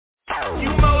You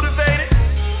motivated?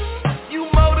 You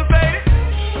motivated?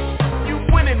 You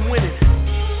winning.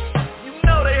 You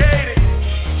know they hate it.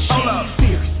 Hold up.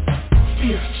 Fierce.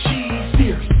 She's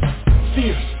fierce.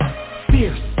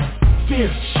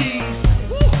 She's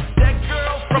that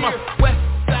girl from a west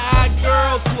side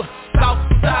girl to a south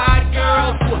side girl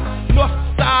to a north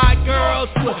side girl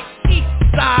to a east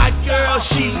side girl.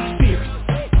 She's fierce.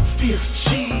 She's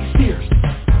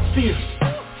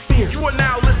fierce. You are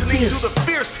now listening to the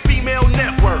Fierce Female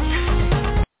Network.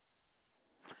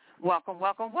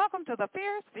 Welcome to the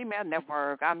Fierce Female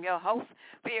Network. I'm your host,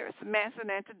 Fierce Manson,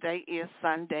 and today is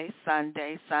Sunday,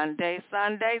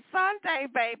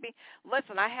 baby.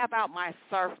 Listen, I have out my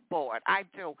surfboard. I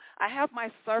do. I have my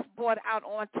surfboard out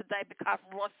on today because,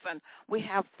 listen, we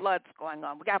have floods going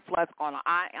on.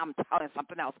 I am telling you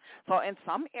something else. So in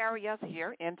some areas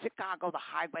here in Chicago, the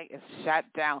highway is shut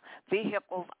down.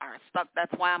 Vehicles are stuck.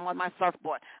 That's why I'm on my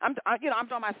surfboard. I'm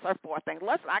doing my surfboard thing.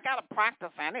 Listen, I got to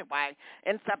practice anyway.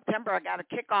 In September, I got to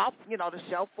kick off, the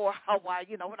show for Hawaii.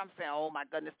 You know what I'm saying? Oh, my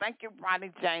goodness. Thank you,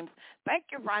 Ronnie James.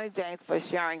 For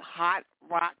sharing Hot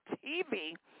Rock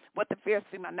TV with the Fierce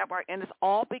Female Network, and it's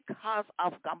all because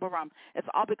of Gumba Rum. It's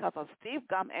all because of Steve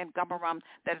Gum and Gumba Rum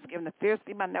that has given the Fierce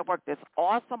Female Network this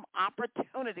awesome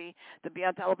opportunity to be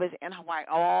on television in Hawaii.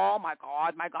 Oh, my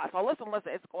God. So listen,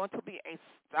 it's going to be a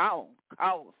stone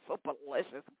cold, super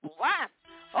delicious blast.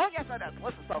 Oh, yes, it is.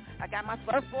 Listen, so I got my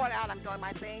surfboard out. I'm doing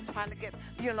my thing, trying to get,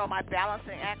 my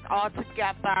balancing act all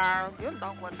together.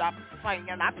 When I'm playing,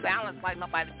 I balance like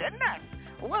nobody's business.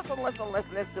 Listen,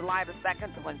 it's July the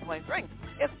 2nd, 2023.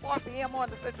 It's 4 p.m. on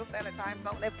the Central Standard Time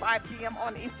Zone. It's 5 p.m.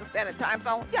 on the Eastern Standard Time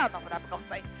Zone. Y'all know what I'm going to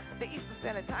say. The Eastern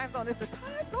Standard Time Zone is the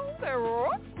time zone that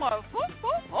rocks my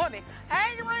honey.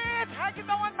 Hey, Rich, how you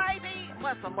doing, baby?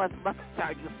 Listen, let me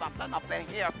tell you something up in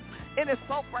here. It is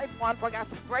so great fun. I got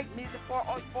some great music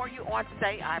for you on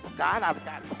today. I've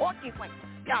got Corky.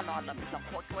 Y'all know I love me some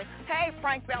Corky. Hey,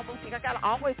 Frank Bellucci. I got to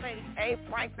always say, hey,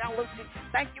 Frank Bellucci.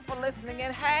 Thank you for listening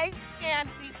in. Hey,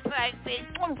 Sandy, baby.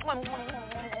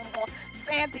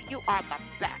 Sandy, you are the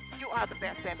best. You are the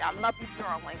best, Sandy. I love you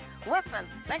thoroughly. Listen,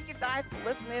 thank you guys for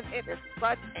listening. It is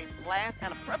such a blast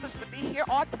and a privilege to be here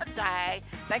on today.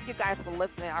 Thank you guys for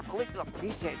listening. I really do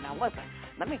appreciate it. Now, listen,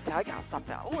 let me tell y'all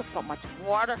something. Oh, it's so much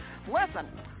water. Listen,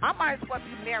 I might as well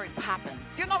be Mary Poppins.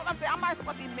 You know what I'm saying? I might as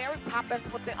well be Mary Poppins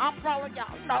with the umbrella.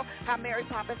 Y'all know how Mary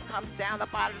Poppins comes down up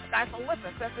out of the sky. So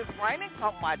listen, since it's raining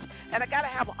so much, and I got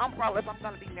to have an umbrella if I'm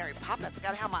going to be Mary Poppins. I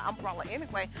got to have my umbrella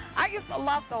anyway. I used to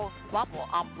love those bubble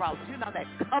umbrellas, that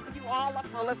cover you all up.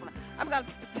 So listen, I'm going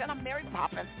to pretend I'm Mary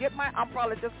Poppins, get my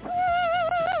umbrella just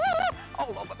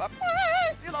all over the place.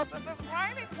 Since it's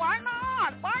raining, why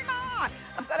not?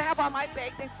 I'm going to have on my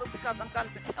bathing suit because I'm going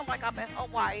to pretend like I'm in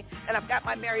Hawaii, and I've got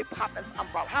my Mary Poppins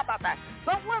umbrella. How about that?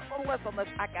 So listen.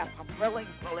 I got some really,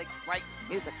 really great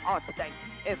music on today.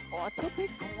 It's going to be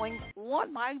going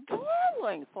on, my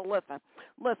darling. So listen,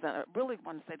 I really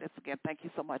want to say this again. Thank you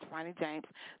so much, Ronnie James.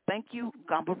 Thank you,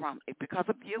 Gumba Rum. Because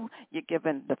of you, you're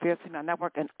giving the Fierce Female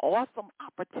Network an awesome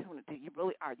opportunity. You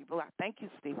really are. Thank you,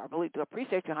 Steve. I really do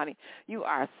appreciate you, honey. You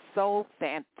are so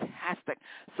fantastic,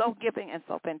 so giving and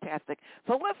so fantastic.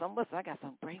 So listen, I got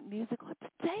some great music on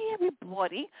today,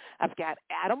 everybody. I've got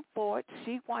Adam Ford,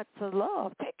 She Wants to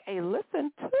Love. Take a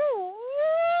listen to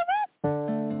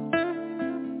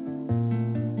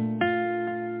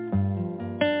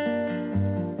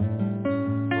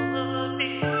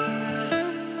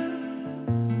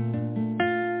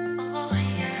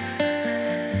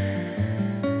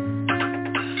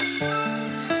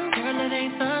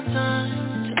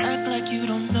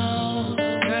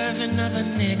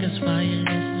niggas while you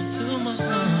listening to my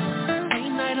song.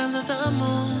 Late night under the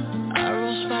moon, I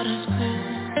roll spot is cool.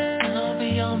 I'll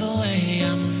be on the way.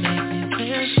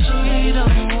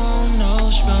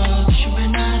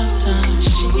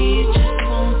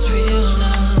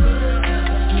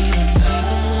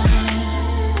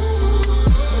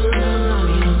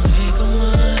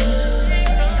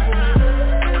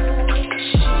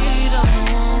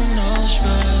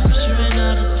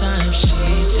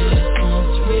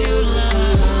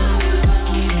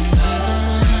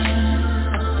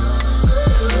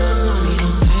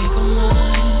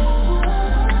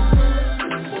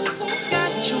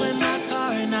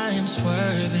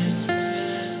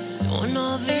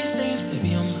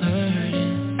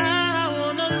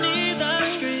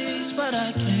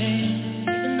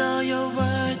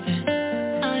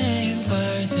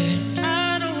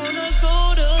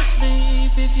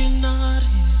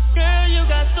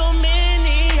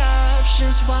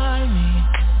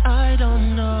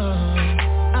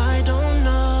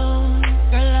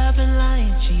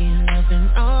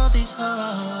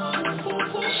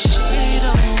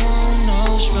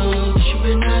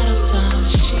 ran out of time.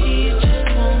 She just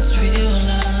wants real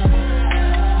love.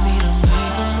 Me to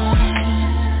make her mine.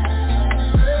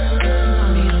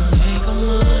 Me to make her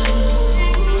mine.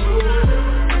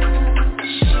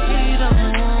 She don't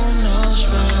want no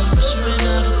scrubs. She ran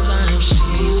out of time. She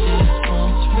just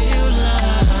wants real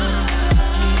love.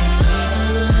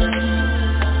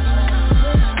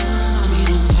 Me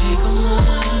to make her mine. Me to make her mine.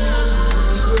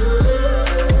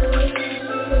 Me to make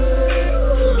her mine.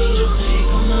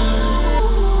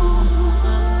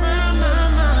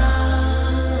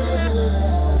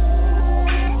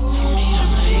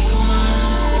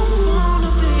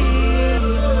 Wanna be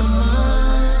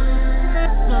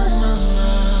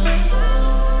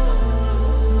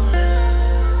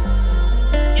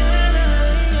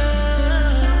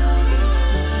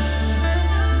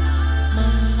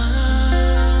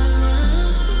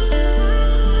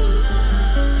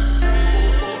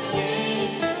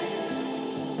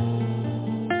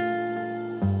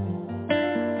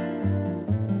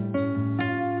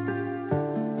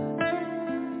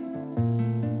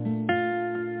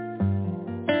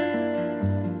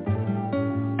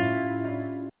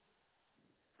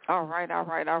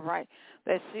All right.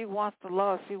 That She Wants to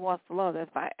Love, that's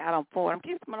by Adam Ford. I'm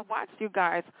keeping going to watch you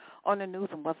guys on the news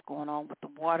and what's going on with the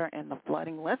water and the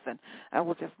flooding. Listen, I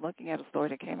was just looking at a story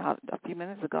that came out a few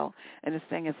minutes ago, and this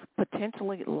thing is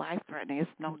potentially life-threatening. It's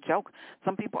no joke.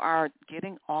 Some people are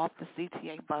getting off the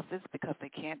CTA buses because they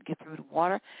can't get through the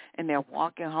water, and they're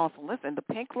walking home. So listen, the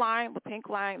pink line,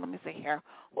 let me see here.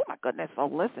 Oh, my goodness. So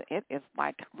listen, it is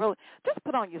like really, just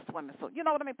put on your swimming suit. You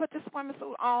know what I mean? Put your swimming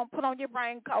suit on, put on your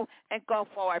raincoat, and go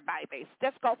for it, baby.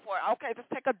 Just go for it. Okay, just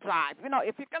take a dive. You know,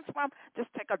 if you can swim, just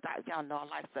take a dive. Y'all know I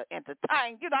like to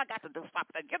entertain. You know, I got to do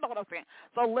something. You know what I'm saying?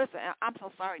 So listen, I'm so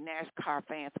sorry, NASCAR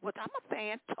fans, but I'm a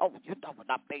fan. Oh, you know what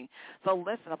I mean. So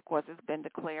listen, of course, it's been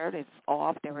declared. It's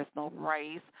off. There is no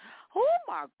race. Oh,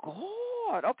 my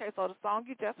God. Okay, so the song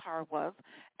you just heard was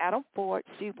Adam Ford,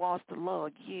 She Wants to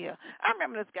Love. Yeah. I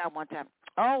remember this guy one time.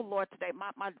 Oh, Lord, today,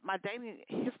 my dating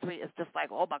history is just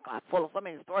like, oh, my God, full of so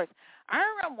many stories. I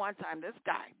remember one time this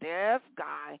guy,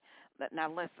 now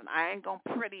listen, I ain't going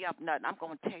to pretty up nothing. I'm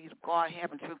going to tell you the God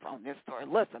having truth on this story.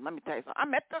 Listen, let me tell you something. I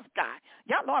met this guy.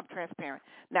 Y'all know I'm transparent.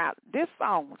 Now, this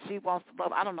song, She Wants to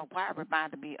Love, I don't know why it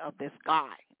reminded me of this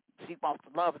guy. She Wants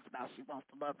to Love. It's about She Wants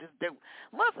to Love this dude.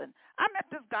 Listen, I met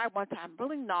this guy one time,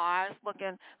 really nice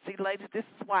looking. See, ladies, this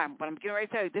is why. But I'm getting ready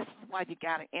to tell you, this is why you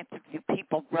got to interview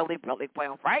people really, really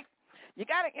well, right? You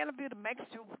got to interview to make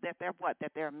sure that they're what?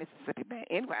 That they're a Mississippi man.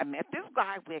 Anyway, I met this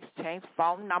guy. We exchanged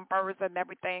phone numbers and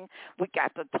everything. We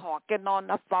got to talking on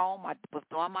the phone. I was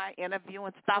doing my interview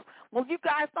and stuff. Well, you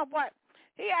guys know what?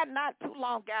 He had not too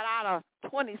long got out of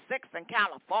 26 in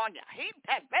California. He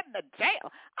had been to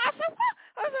jail. I said, what?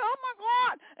 I said, oh, my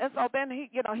God. And so then he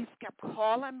kept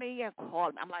calling me and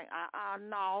calling me. I'm like,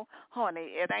 no,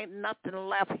 honey, it ain't nothing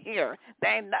left here.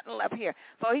 There ain't nothing left here.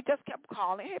 So he just kept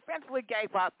calling. He eventually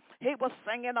gave up. He was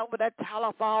singing over that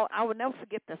telephone. I will never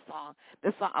forget this song.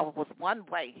 This song was One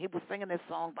Way. He was singing this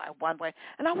song by One Way.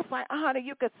 And I was like, honey,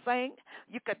 you could sing,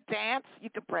 you could dance, you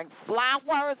could bring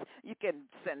flowers, you can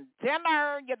send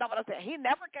dinner. You know what I'm saying? He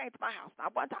never came to my house.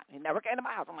 Not one time. He never came to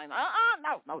my house. I'm like,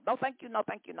 no, thank you, no,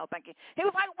 thank you, no, thank you. He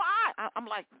was like, why? I'm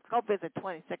like, go visit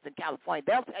 26 in California.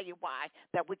 They'll tell you why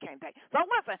that we can't take. So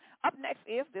listen, up next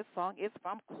is this song. It's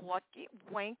from Corky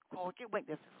Wink.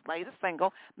 This is his latest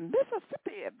single,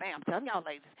 Mississippi Man. I'm telling y'all,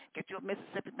 ladies, get you a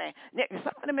Mississippi Man.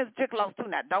 Some of them is gigolos too.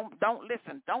 Now, don't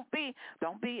listen. Don't be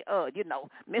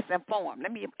misinformed.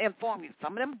 Let me inform you.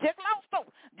 Some of them gigolos too.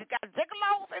 You got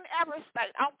gigolos in every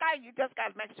state. Okay, you just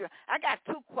got to make sure. I got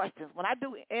two questions. When I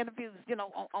do interviews,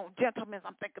 on gentlemen,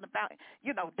 I'm thinking about,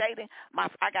 dating.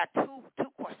 I got two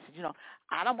questions.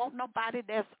 I don't want nobody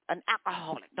that's an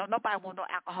alcoholic. Don't nobody want no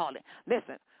alcoholic.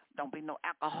 Listen. Don't be no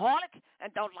alcoholic,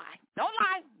 and don't lie. Don't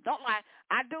lie.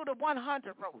 I do the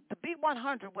 100 rule. To be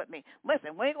 100 with me.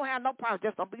 Listen, we ain't going to have no problem.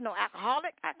 Just don't be no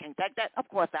alcoholic. I can take that. Of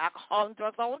course, the alcohol and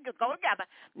drugs all go together.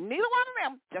 Neither one of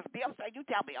them. Just be upset. You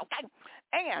tell me, okay?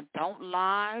 And don't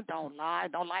lie. Don't lie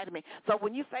to me. So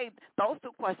when you say those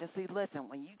two questions, see, listen,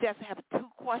 when you just have two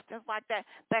questions like that,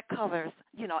 that covers,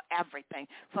 everything.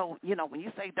 So, when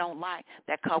you say don't lie,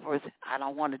 that covers I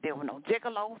don't want to deal with no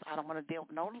gigolos. I don't want to deal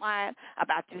with no lying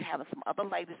about you having some other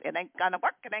ladies. It ain't gonna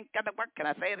work. Can I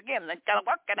say it again? It ain't gonna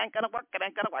work.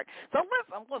 So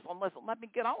listen. Let me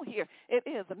get on here. It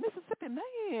is the Mississippi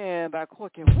Man by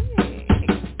Corky Wink.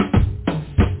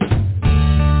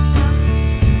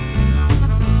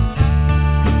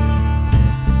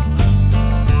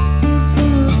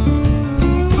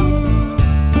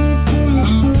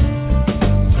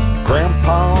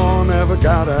 Grandpa never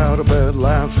got out of bed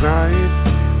last night.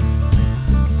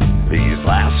 These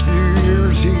last few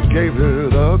years he gave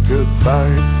it a good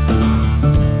fight.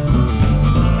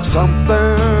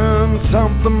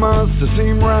 Something must have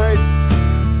seemed right,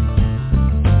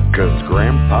 'cause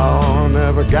Grandpa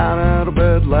never got out of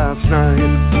bed last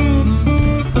night.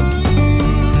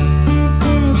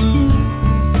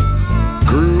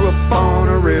 Grew up on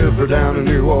a river down in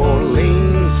New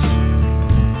Orleans.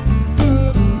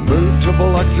 Moved to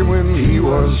Biloxi when he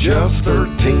was just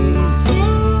 13.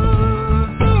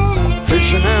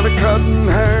 Fishing and cutting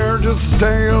hair just to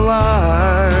stay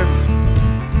alive.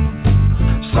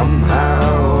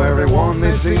 Somehow everyone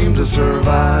they seem to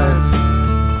survive.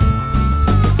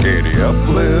 Giddy up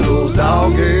little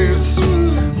doggies,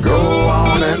 go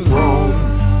on and roam.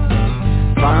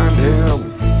 Find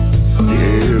him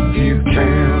if you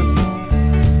can.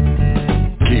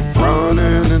 Keep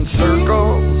running in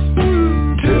circles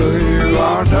till you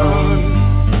are done.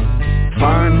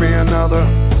 Find me another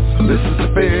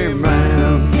Mississippi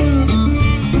man.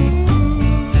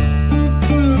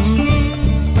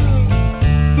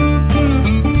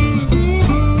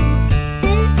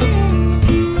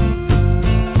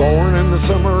 Born in the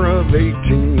summer of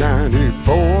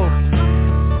 1894,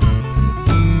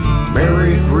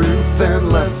 married Ruth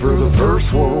and left for the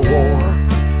First World War.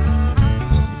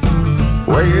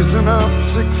 Raising up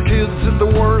 6 kids at the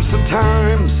worst of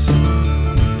times.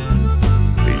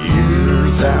 The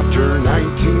years after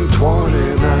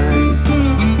 1929.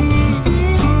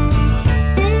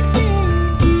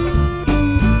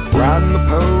 Riding the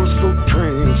postal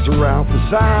trains throughout the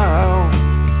South.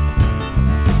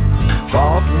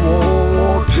 Fought in World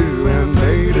War II and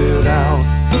made it out.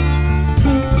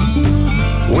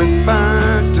 Went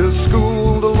back to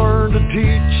school to learn to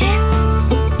teach.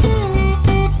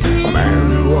 A man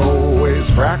who always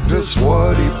practiced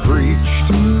what he preached.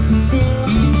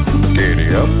 Giddy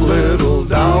up little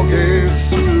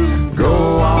doggies,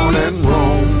 go on and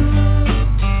roam.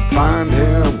 Find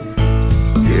him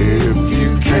if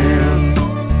you can.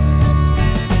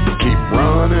 Keep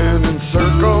running in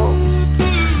circles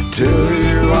till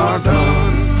you are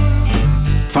done.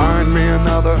 Find me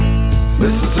another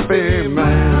Mississippi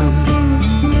man.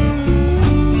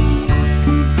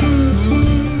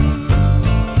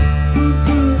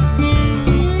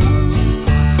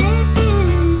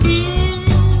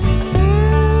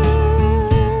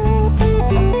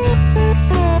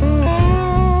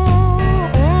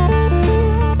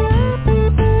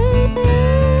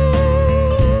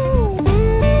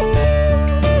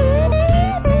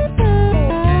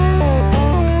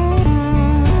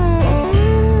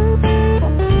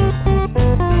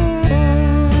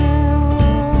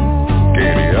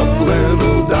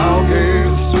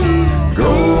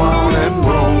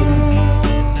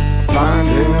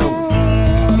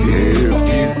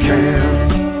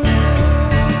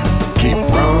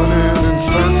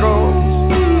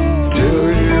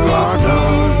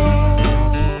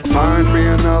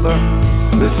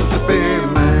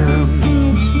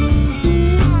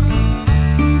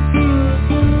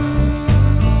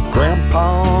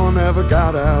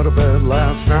 Got out of bed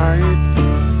last night.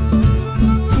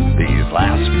 These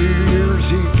last few years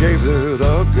he gave it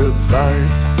a good fight.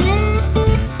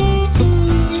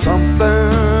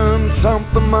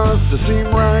 Something must have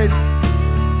seemed right,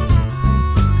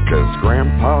 'cause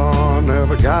Grandpa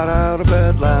never got out of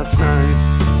bed last night.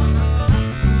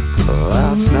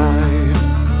 Last night.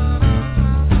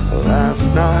 Last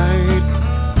night.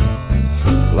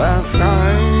 Last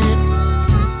night.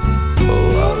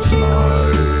 Last night.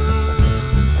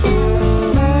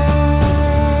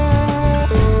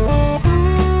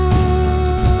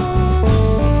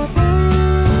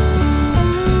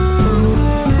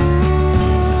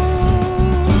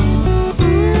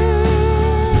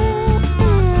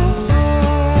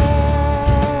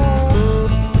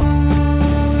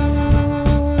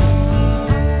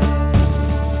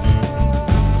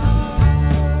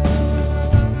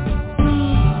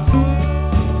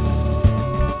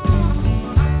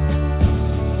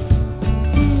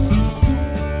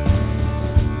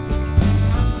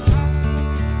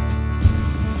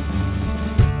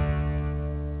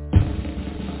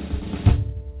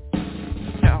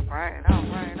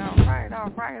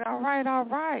 All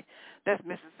right. That's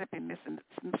Mississippi Man.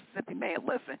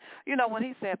 Listen, you know, when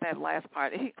he said that last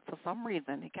part, for some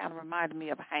reason, he kind of reminded me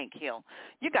of Hank Hill.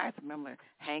 You guys remember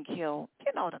Hank Hill?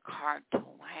 You know, the cartoon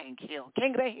Hank Hill.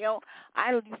 King of the Hill.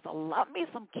 I used to love me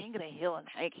some King of the Hill and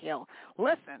Hank Hill.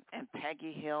 Listen, and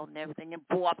Peggy Hill and everything, and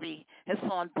Bobby, his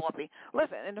son Bobby.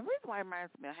 Listen, and the reason why it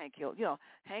reminds me of Hank Hill, you know,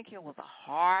 Hank Hill was a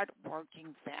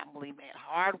hard-working family man,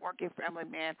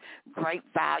 great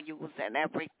values and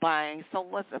everything. So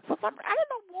listen, for some, I don't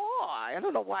know why. why. I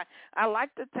don't know why. I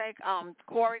like to take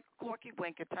Corky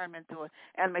Wink and turn him into an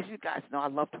animation. You guys know I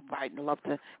love to write and I love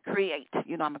to create.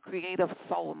 You know, I'm a creative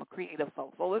soul.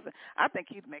 So listen, I think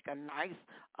he'd make a nice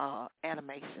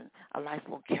animation, a nice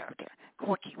little character.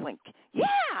 Corky Wink.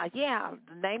 Yeah.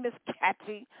 The name is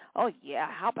catchy. Oh, yeah.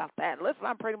 How about that? Listen,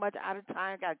 I'm pretty much out of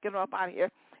time. Got to get up out of here.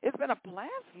 It's been a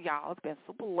blast, y'all. It's been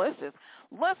super delicious.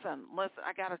 Listen,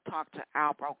 I got to talk to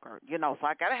Al Roker, you know, so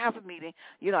I got to have a meeting.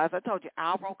 You know, as I told you,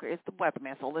 Al Roker is the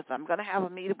weatherman. So listen, I'm going to have a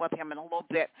meeting with him in a little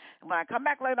bit. And when I come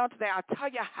back later on today, I'll tell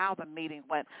you how the meeting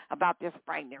went about this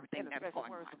sprain and everything that's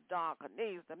going on. Don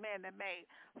Cornelius, the man that made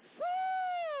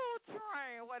Soul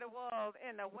Train what it was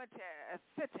in the winter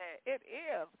city. It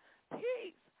is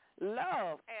peace,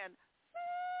 love, and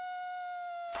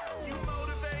You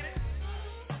motivated.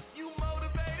 You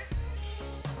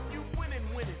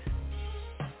winning.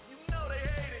 You know they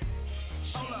hate it.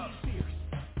 Hold up.